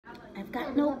I've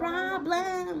got no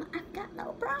problem. I've got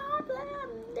no problem.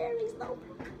 There is no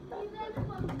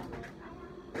problem.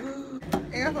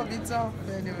 It have a bit tough,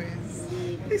 anyways.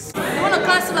 I want to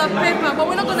cancel our paper, but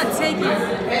we're not gonna take it. No,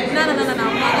 we're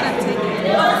not gonna take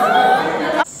it.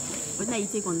 What now you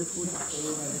take on the food?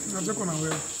 I'm just gonna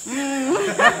wear.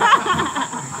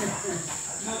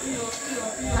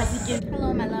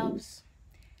 Hello, my loves.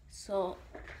 So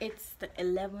it's the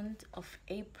 11th of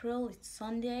April. It's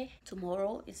Sunday.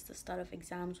 Tomorrow is the start of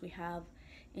exams. We have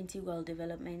integral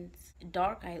development.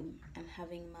 Dark. I'm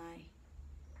having my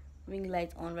ring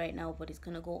light on right now, but it's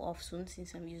gonna go off soon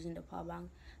since I'm using the power bank.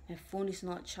 My phone is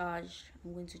not charged.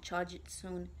 I'm going to charge it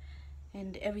soon,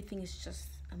 and everything is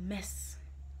just a mess.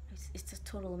 It's a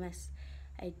total mess.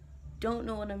 I don't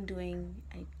know what I'm doing.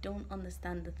 I don't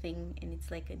understand the thing, and it's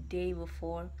like a day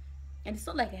before, and it's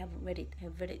not like I haven't read it.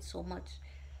 I've read it so much,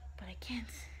 but I can't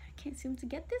seem to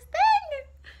get this thing.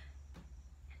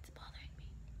 It's bothering me.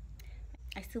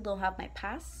 I still don't have my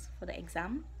pass for the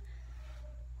exam.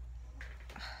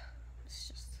 It's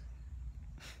just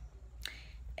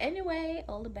anyway,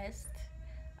 all the best.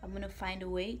 I'm gonna find a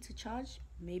way to charge.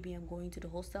 Maybe I'm going to the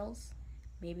hostels.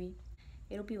 Maybe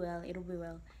it'll be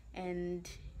well. And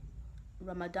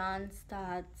Ramadan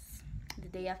starts the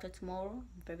day after tomorrow.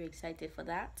 I'm very excited for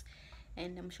that,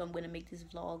 and I'm sure I'm gonna make this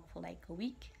vlog for like a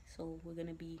week. So we're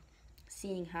gonna be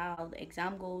seeing how the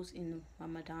exam goes in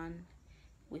Ramadan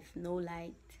with no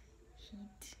light,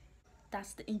 heat.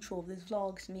 That's the intro of this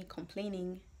vlog. It's me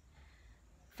complaining.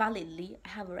 Validly, I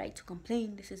have a right to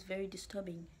complain. This is very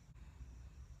disturbing.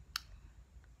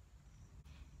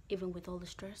 Even with all the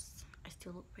stress, I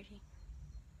still look pretty.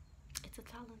 It's a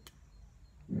talent.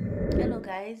 Hello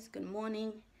guys, good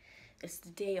morning. It's the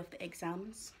day of the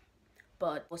exams,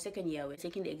 but for second year we're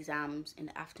taking the exams in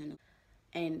the afternoon,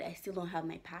 and I still don't have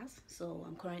my pass, so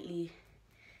I'm currently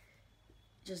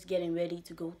just getting ready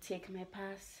to go take my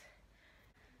pass,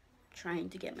 trying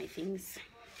to get my things.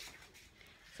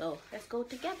 So let's go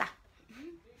together.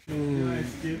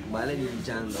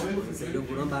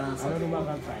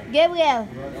 Gabriel.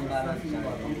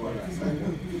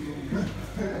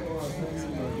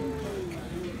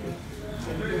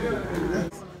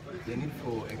 They need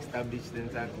for established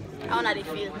dental. How do they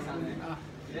feel?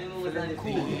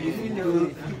 Cool.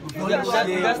 That's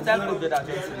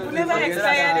We never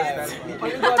experienced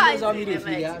it.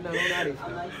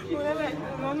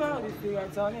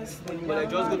 Honestly. But I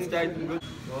just go to start.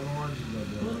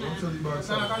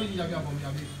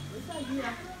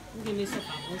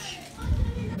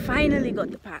 Finally got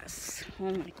the pass.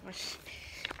 Oh my gosh.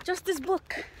 Just this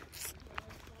book.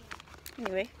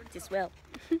 Anyway, it is well.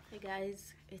 Hey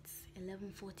guys, it's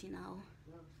 11:40 now.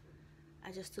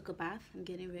 I just took a bath. I'm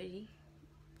getting ready.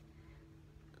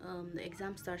 The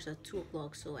exam starts at 2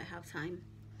 o'clock, so I have time.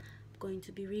 I'm going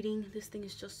to be reading. This thing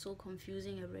is just so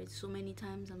confusing. I've read so many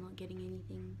times. I'm not getting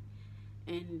anything,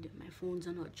 and my phones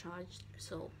are not charged,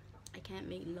 so I can't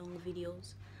make long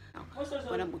videos.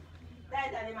 But I'm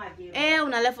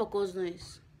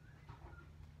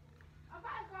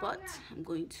but I'm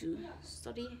going to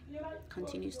study,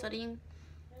 continue studying,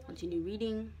 continue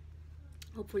reading.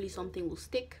 Hopefully something will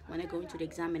stick when I go into the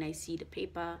exam and I see the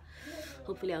paper.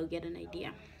 Hopefully I'll get an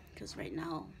idea, because right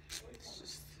now it's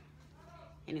just,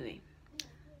 anyway,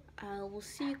 we'll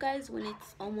see you guys when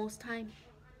it's almost time.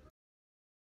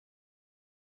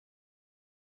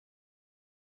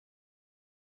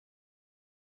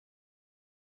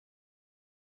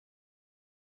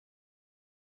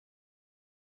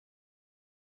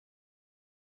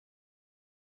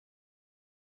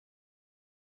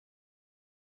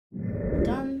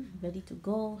 Done, ready to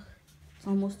go. It's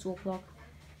almost 2 o'clock.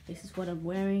 This is what I'm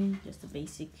wearing, just a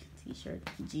basic t-shirt,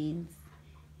 jeans,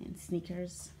 and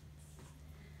sneakers.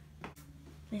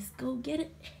 Let's go get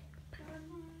it.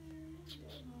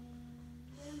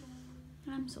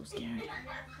 I'm so scared,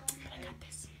 but I got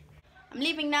this. I'm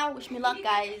leaving now. Wish me luck,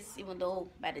 guys, even though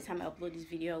by the time I upload this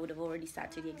video I would have already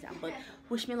started the exam, but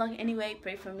wish me luck anyway.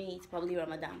 Pray for me. It's probably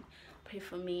Ramadan. Pray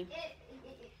for me.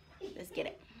 Let's get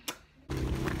it.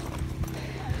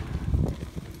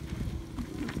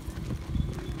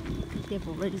 They've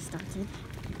already started.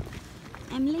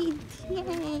 I'm late. Yay!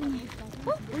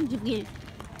 Oh, what did you get?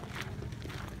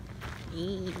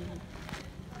 Hey.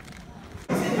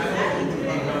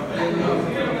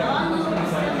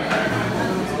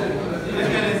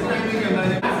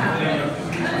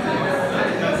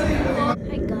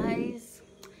 Hi guys.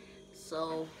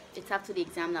 So it's after the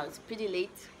exam now. It's pretty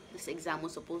late. This exam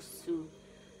was supposed to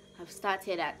have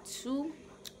started at 2,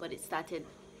 but it started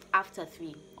after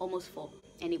 3, almost 4.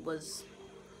 And it was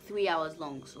 3 hours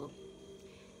long, so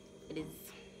it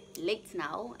is late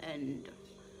now, and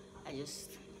I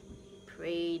just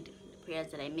prayed the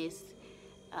prayers that I missed.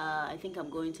 I think I'm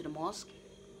going to the mosque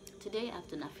today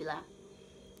after Nafila.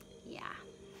 Yeah.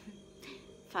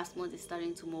 Fast month is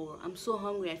starting tomorrow. I'm so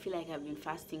hungry. I feel like I've been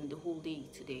fasting the whole day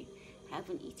today. I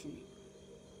haven't eaten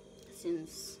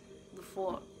since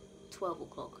before 12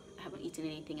 o'clock. I haven't eaten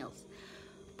anything else.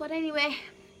 But anyway,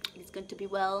 it's going to be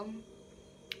well.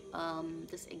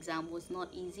 This exam was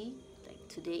not easy. Like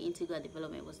today, integral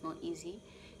development was not easy.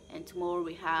 And tomorrow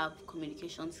we have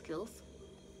communication skills.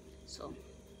 So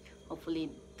hopefully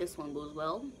this one goes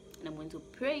well. And I'm going to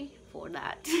pray for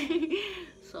that.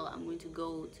 So I'm going to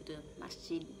go to the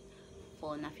masjid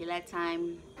for Nafila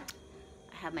time.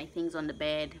 I have my things on the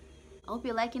bed. I hope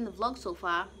you're liking the vlog so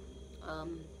far.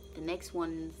 The next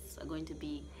ones are going to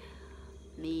be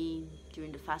me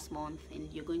during the fast month, and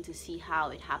you're going to see how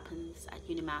it happens at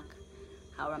Unimac,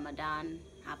 how Ramadan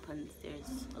happens.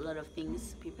 There's a lot of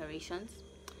things, preparations.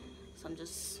 So I'm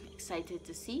just excited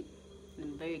to see, and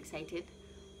I'm very excited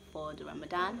for the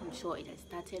Ramadan. I'm sure it has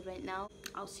started right now.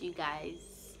 I'll see you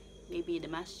guys maybe in the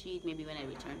masjid, maybe when I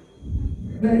return.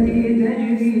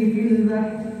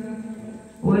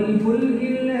 والفلك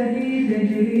التي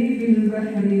تجري في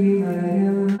البحر بما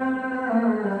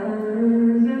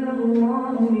أنزل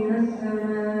الله من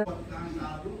السماء.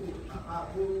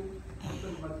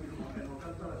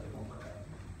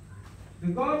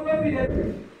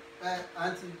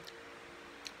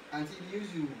 Auntie,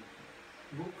 use you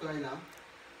book right now.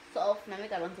 So,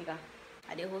 Namika don't take her.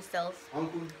 At the hostels.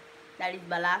 Uncle. That is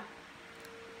Bala.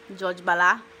 George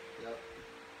Bala. Yep.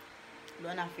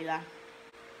 Donna Fila.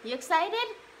 You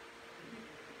excited?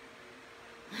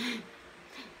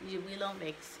 Jibril on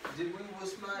Vex. Jibril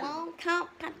was smiling. Welcome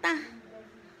to the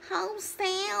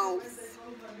hostels.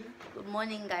 Good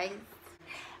morning, guys.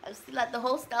 I'm still at the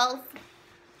hostels.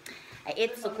 I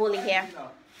ate sukuli here.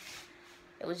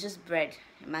 It was just bread,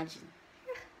 imagine.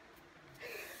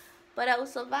 But I will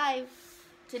survive.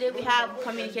 Today we have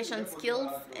communication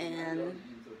skills, and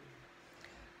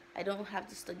I don't have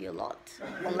to study a lot,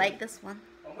 unlike this one.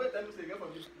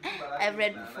 I've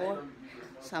read before,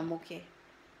 so I'm okay.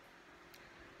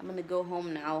 I'm gonna go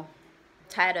home now. I'm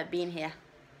tired of being here.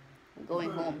 I'm going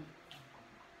home.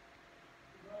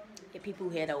 There are people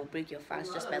here that will break your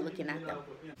fast just by looking at them.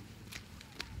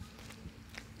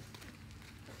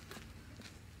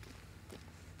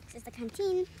 This is the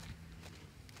canteen.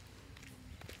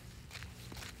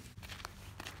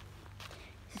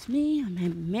 This is me on my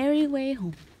merry way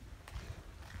home.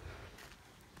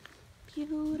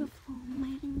 Beautiful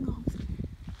mangoes.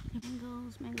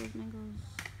 Mangoes, mangoes, mangoes.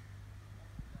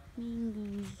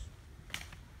 Mangoes.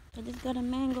 I just got a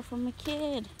mango from a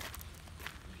kid.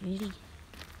 Really?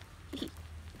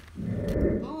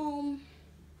 Home.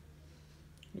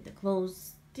 With the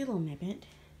clothes still on my bed.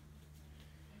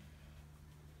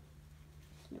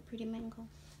 A pretty mango.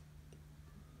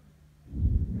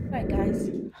 Alright guys,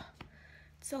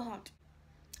 it's so hot.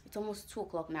 It's almost 2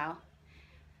 o'clock now,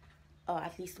 or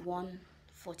at least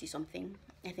 1:40 something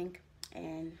I think,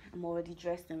 and I'm already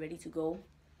dressed and ready to go.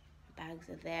 Bags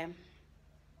are there.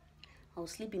 I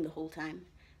was sleeping the whole time.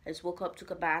 I just woke up,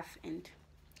 took a bath, and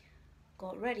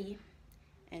got ready.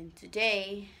 And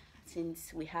today,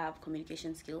 since we have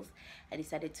communication skills, I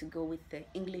decided to go with the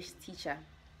English teacher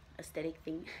aesthetic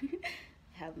thing.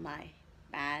 I have my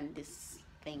band, this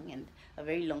thing, and a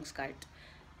very long skirt.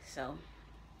 So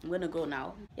I'm gonna go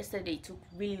now. Yesterday it took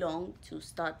really long to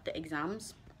start the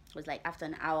exams. It was like after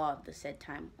an hour of the set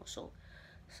time or so.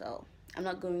 So I'm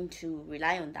not going to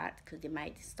rely on that because they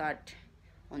might start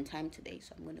on time today.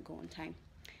 So I'm gonna go on time.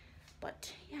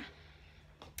 But yeah,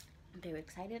 I'm very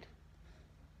excited.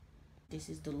 This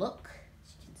is the look.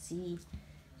 As you can see,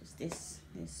 just this,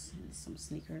 and some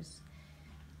sneakers.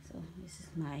 So this is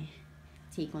my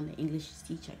take on the English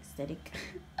teacher aesthetic.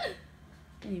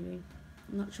 Anyway,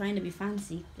 I'm not trying to be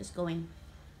fancy, just going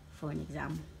for an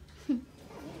exam.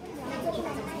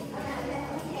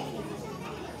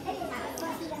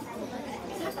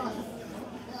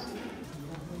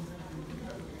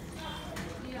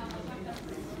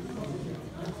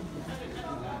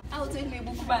 I'll take my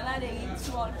book back and eat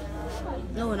small.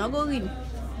 No, we're not going.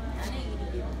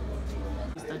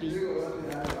 Study.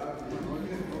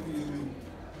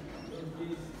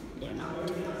 They're not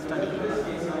studying.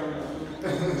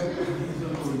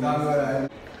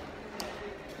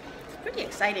 It's pretty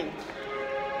exciting.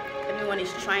 Everyone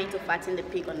is trying to fatten the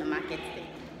pig on the market day.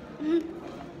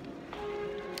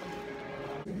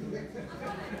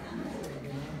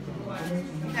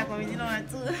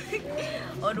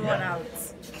 Odd one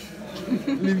out.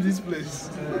 Leave this place.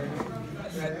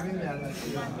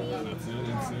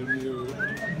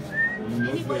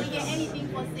 Anybody get anything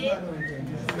for sale?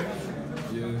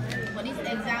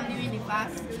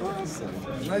 fast?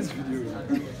 Nice video.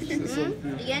 You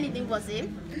get anything for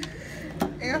same?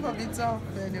 It got for be tough,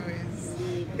 anyways.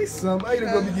 Hey Sam, how you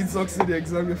gonna begin succeed the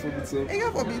exam for me, Sam? It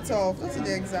got for be tough. Not in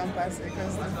the exam pass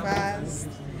because the fast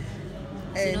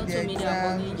and the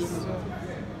exams. So.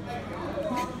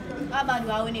 How about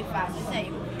you are winning fast? You say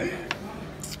you.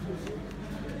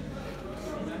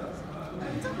 I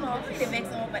don't know. I feel it makes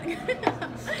somebody.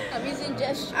 I'm using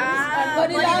gestures Ah, and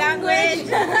body language.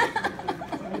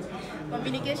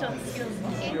 Communication skills.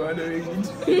 Okay. You are the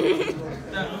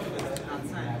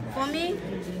For me,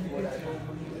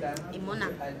 Imona,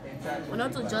 we're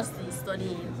not to just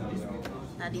studying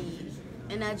that the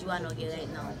energy we are not getting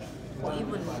right now, or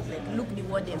even like look the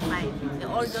word they find. They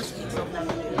all just fix up that.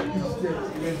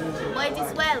 But it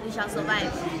is well, we shall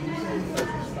survive.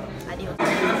 Adios.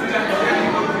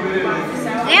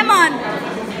 Raymond!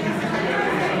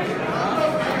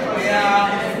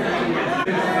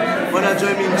 Wanna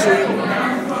join me in train?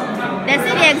 They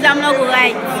say the exam not go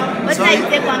right. What do you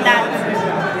take on that?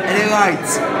 And they right.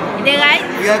 They right?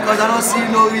 Yeah, because I don't see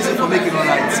no reason for making it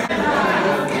right.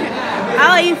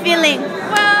 How are you feeling?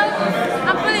 Well,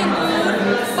 I'm feeling good,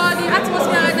 but the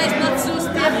atmosphere right now is not too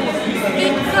stable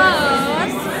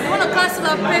because we want to cancel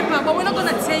our paper, but we're not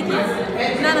going to take it.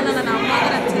 No, we're not going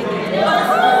to take it.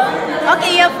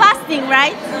 Okay, you're fasting,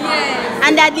 right? Yes.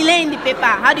 And they're delaying the paper.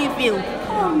 How do you feel?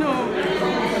 Oh no.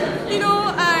 You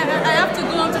know, I have to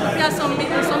go on to prepare something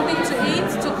to eat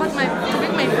to break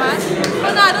my fast.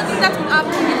 But no, I don't think that will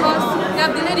happen because they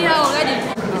have delayed it here already.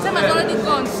 The time has already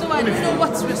gone, so I don't know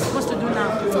what we're supposed to do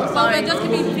now. But we're just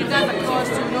giving figures across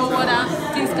to know whether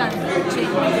things can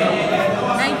change.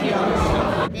 Thank you.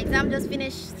 The exam just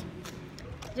finished.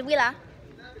 Jabila?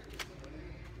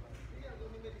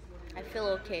 I feel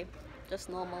okay. Just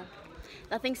normal.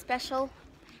 Nothing special.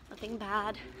 Nothing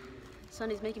bad.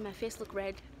 Sun is making my face look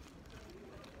red.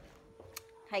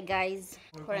 Hi guys.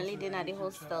 Currently dinner at the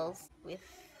hostels with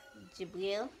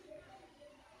Jibril.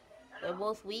 We're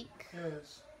both weak.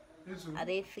 Yes. Are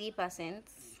they 3%?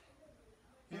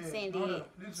 I'm saying they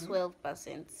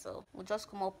 12%. So we'll just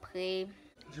come up, pray.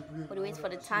 We'll wait for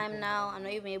the time now. I'm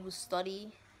not even able to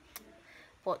study.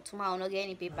 But tomorrow I'll not get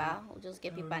any paper. We'll just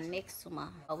get paper next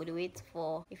tomorrow. I will wait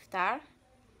for iftar.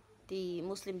 The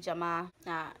Muslim Jama,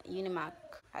 Unimac,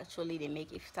 actually they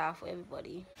make iftar for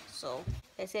everybody. So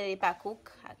they say they pack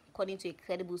cook according to a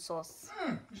credible source.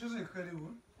 It's just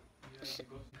incredible.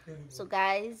 So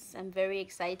guys, I'm very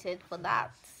excited for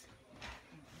that.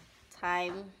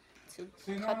 Time to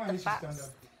cut the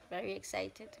fast. Very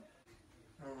excited.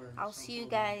 I'll see you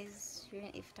guys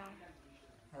during iftar.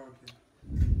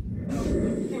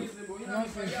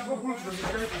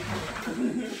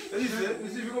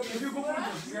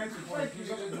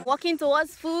 Walking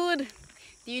towards food.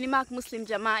 The Unimac Muslim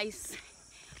Jama is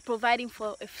providing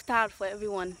for iftar for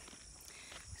everyone.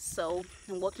 So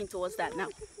I'm walking towards that now.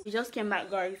 We just came back,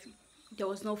 guys. There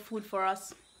was no food for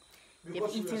us. They've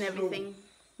eaten everything.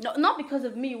 No, not because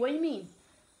of me. What do you mean?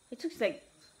 It took like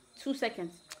 2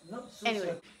 seconds.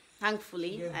 Anyway,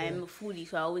 thankfully, I am a foodie,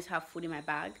 so I always have food in my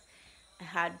bag. I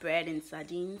had bread and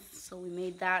sardines, so we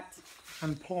made that.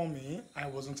 And poor me, I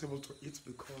wasn't able to eat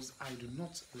because I do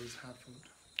not always have food.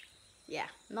 Yeah,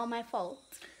 not my fault.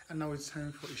 And now it's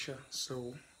time for Isha,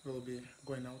 so we'll be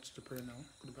going out to pray now.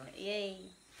 Goodbye. Yay,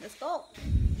 let's go.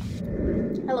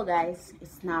 Hello guys,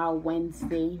 it's now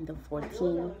Wednesday, the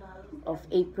 14th of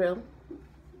April.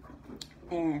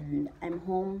 And I'm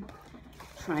home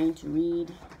trying to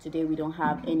read. Today we don't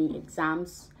have any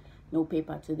exams. No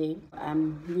paper today.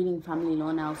 I'm reading family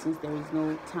law now since there is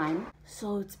no time.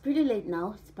 So it's pretty late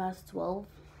now. It's past 12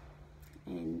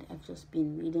 and I've just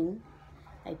been reading.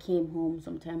 I came home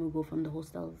some time ago from the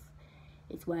hostels.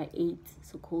 It's where I ate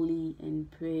sokoli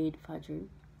and prayed Fajr.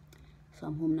 So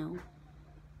I'm home now.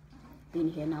 Been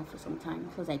here now for some time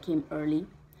because I came early.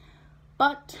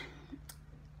 But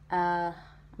I'm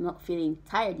not feeling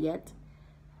tired yet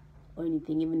or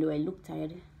anything, even though I look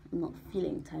tired. I'm not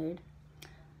feeling tired.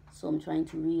 So I'm trying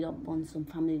to read up on some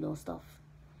family law stuff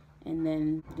and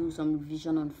then do some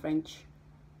revision on French.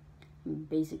 I'm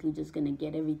basically just gonna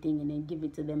get everything and then give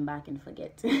it to them back and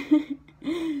forget.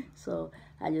 So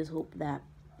I just hope that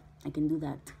I can do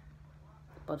that.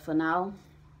 But for now,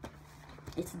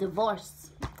 it's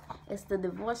divorce. It's the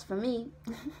divorce for me.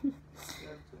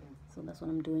 So that's what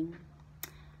I'm doing.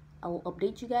 I will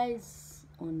update you guys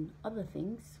on other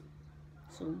things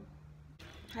soon.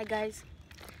 Hi guys.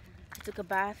 I took a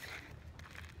bath.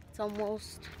 It's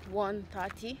almost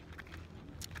 1:30.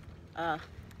 I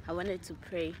wanted to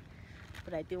pray,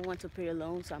 but I didn't want to pray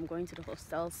alone, so I'm going to the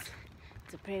hostels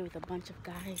to pray with a bunch of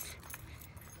guys.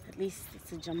 At least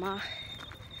it's a Jama.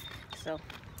 So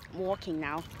I'm walking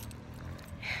now.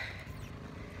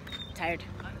 Tired.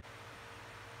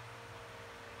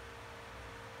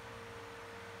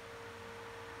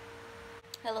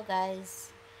 Hello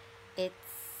guys, it's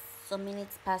some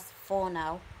minutes past 4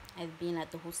 now. I've been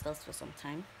at the hostels for some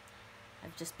time.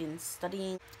 I've just been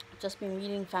studying, just been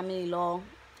reading family law.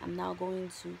 I'm now going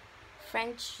to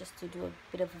French just to do a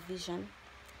bit of revision.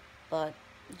 But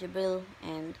Jibril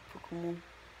and Pukumu,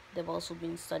 they've also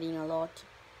been studying a lot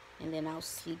and they're now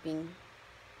sleeping.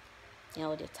 You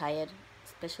know, they're tired,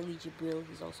 especially Jibril,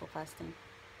 he's also fasting.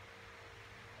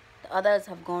 The others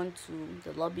have gone to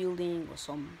the law building or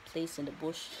some place in the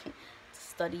bush to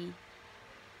study,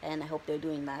 and I hope they're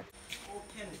doing that.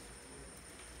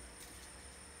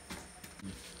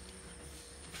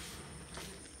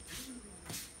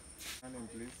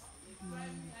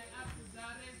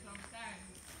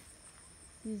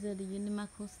 These are the Unimac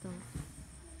hostels.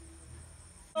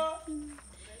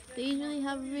 They usually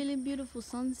have really beautiful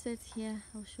sunsets here.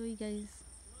 I'll show you guys.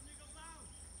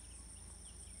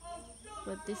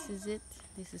 But this is it.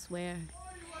 This is where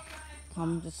I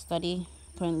come to study.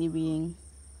 Currently reading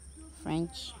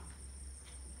French.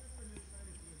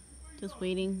 Just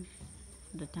waiting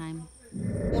for the time.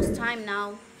 Almost time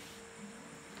now.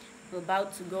 We're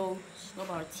about to go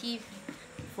scrub our teeth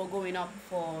before going up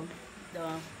for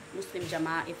the Muslim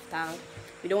Jama'ah Iftar.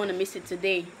 We don't want to miss it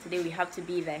today. Today we have to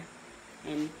be there.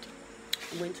 And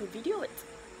I'm going to video it.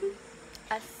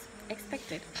 As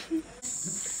expected.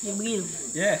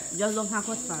 Yeah. Just don't have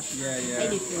what's fast. Yeah. How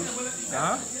do you feel?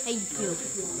 Huh? How you feel?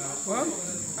 Well,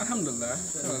 alhamdulillah.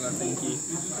 Thank you.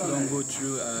 Don't go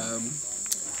through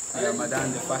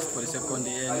Ramadan, the fast for the second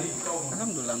day.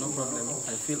 Alhamdulillah, no problem.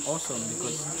 I feel awesome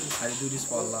because I do this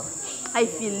for Allah. I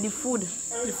feel the food.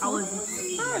 How was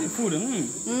it? The food.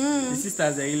 The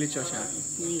sisters are really church.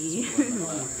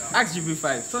 Ask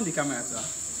GB5. Turn the camera, sir.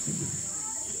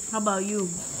 How about you?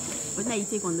 What do you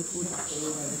take on the food?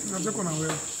 I'm just gonna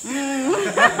wear.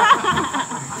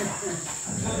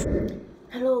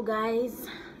 Hello guys,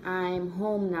 I'm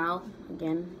home now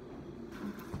again.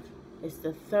 It's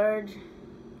the 3rd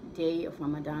day of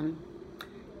Ramadan,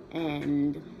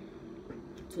 and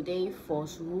today for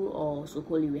suhoor or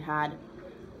sokoli we had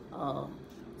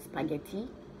spaghetti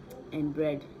and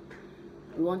bread.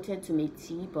 We wanted to make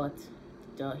tea, but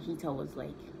the heater was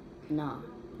like, nah,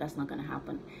 that's not gonna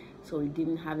happen. So we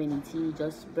didn't have any tea,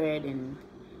 just bread and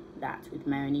that with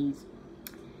mayonnaise.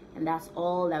 And that's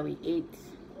all that we ate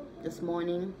this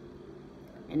morning.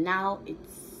 And now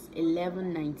it's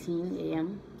 11:19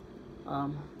 a.m.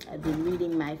 I've been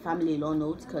reading my family law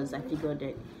notes because I figured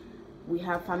that we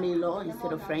have family law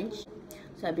instead of French.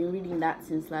 So I've been reading that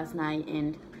since last night,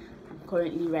 and I'm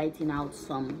currently writing out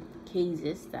some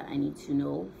cases that I need to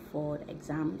know for the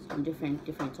exams on different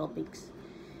topics.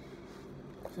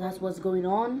 So that's what's going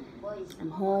on.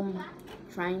 I'm home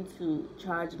trying to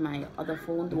charge my other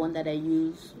phone, the one that I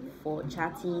use for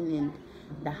chatting and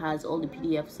that has all the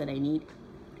PDFs that I need.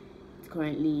 It's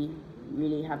currently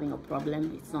really having a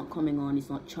problem. It's not coming on, it's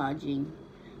not charging,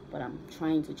 but I'm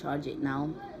trying to charge it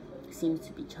now. It seems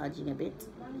to be charging a bit.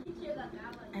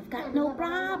 I've got no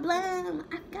problem.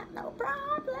 I've got no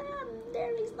problem.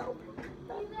 There is no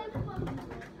problem.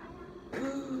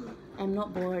 I'm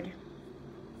not bored.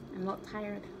 I'm not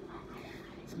tired.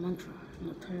 It's a mantra. I'm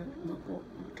not tired. I'm not bored.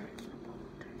 I'm not tired.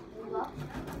 I'm not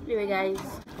bored. Anyway, guys,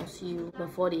 I'll see you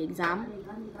before the exam.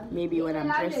 Maybe when I'm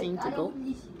dressing to go.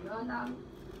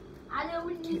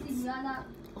 Kids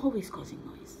always causing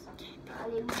noise.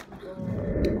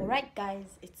 Alright,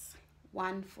 guys, it's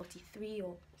 1:43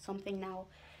 or something now,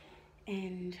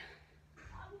 and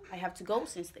I have to go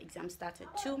since the exam started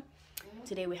too.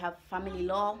 Today we have family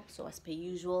law, so as per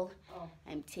usual,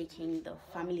 I'm taking the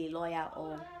family lawyer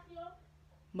or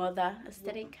mother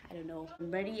aesthetic. I don't know.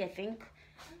 I'm ready, I think.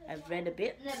 I've read a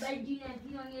bit.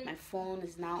 My phone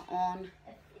is now on,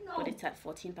 but it's at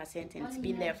 14% and it's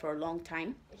been there for a long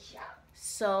time.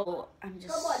 So I'm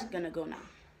just gonna go now.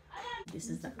 This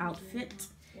is the outfit.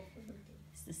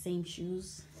 It's the same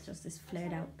shoes, just this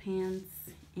flared out pants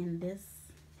and this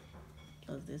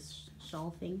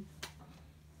shawl thing.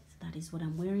 So that is what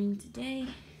I'm wearing today.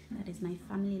 That is my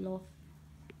family law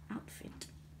outfit.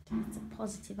 It's a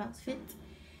positive outfit.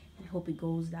 I hope it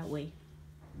goes that way.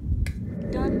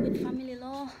 Done with family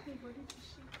law.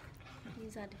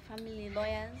 These are the family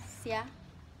lawyers. Yeah.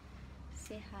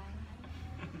 Say hi.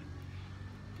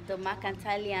 The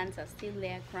Mercantilians are still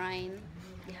there crying.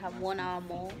 They have 1 hour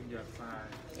more.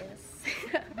 Yes.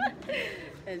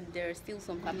 And there are still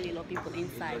some family law people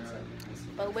inside.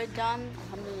 But we're done.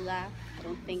 Alhamdulillah. I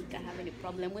don't think I have any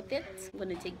problem with it. I'm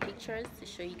going to take pictures to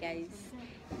show you guys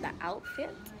the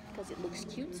outfit. because it looks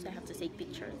cute, so I have to take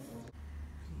pictures.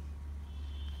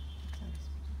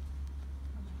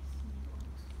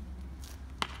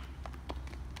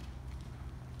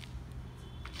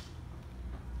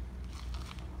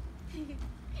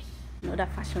 Another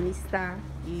fashionista.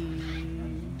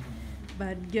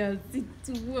 Bad girl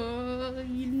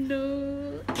situation, you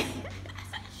know.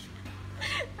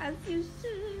 As you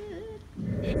should.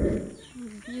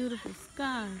 Beautiful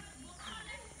sky.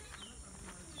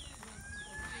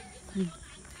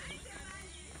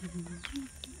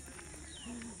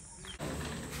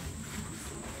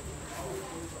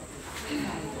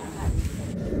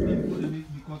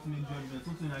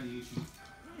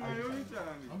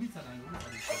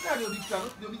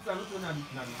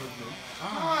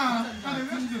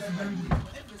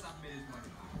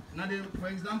 Now, for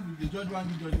example, the judge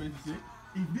wants the judgment to say,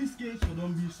 if this case should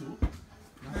not be so,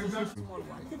 I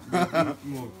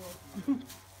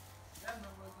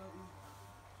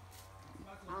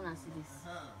wanna see this.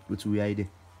 Which we hide?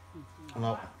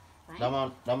 No, that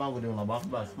man go down the back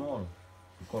bar small.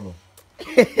 The color.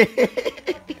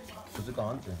 Because you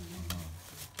can't.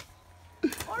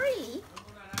 Oh really?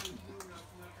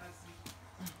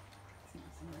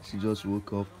 She just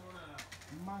woke up.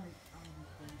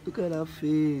 Look at her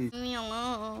face. Leave me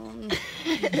alone.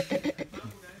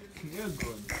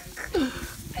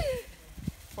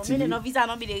 For me, the novice are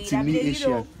not be the read. I be the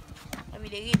read. I be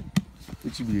the read.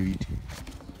 Which you be the read?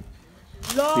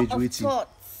 Law Page of waiting.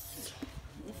 thoughts.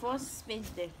 The first page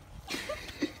there.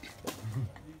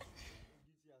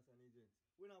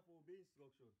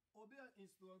 obey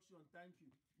instruction, thank you.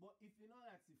 But if you not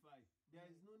ratify, there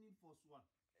is no need for swan.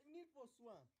 Need for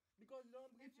swan. Because you don't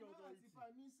breach your authority. If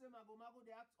I mean same ago,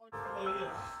 they act on.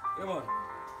 Come on.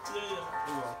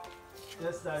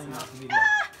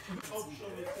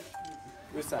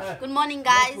 Yes, sir. Good morning,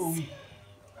 guys.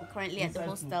 We're currently at the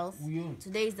hostels.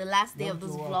 Today is the last day of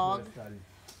this vlog.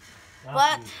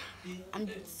 But I'm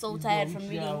so tired from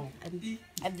reading.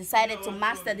 I've decided to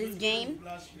master this game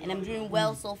and I'm doing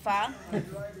well so far.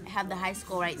 I have the high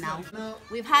score right now.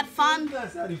 We've had fun,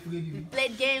 we've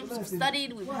played games, we've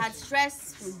studied, we've had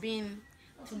stress, we've been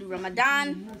to the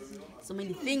Ramadan. So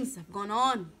many things have gone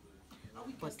on,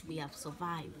 but we have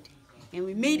survived and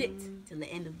we made it till the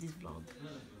end of this vlog.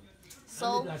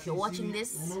 So if you're watching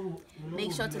this,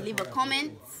 make sure to leave a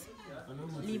comment,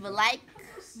 leave a like,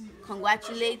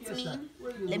 congratulate me,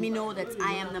 let me know that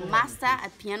I am the master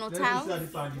at piano tiles.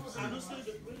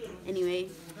 Anyway,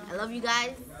 I love you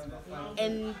guys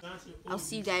and I'll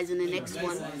see you guys in the next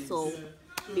one, so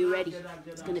be ready,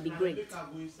 it's gonna be great.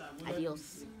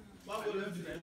 Adios.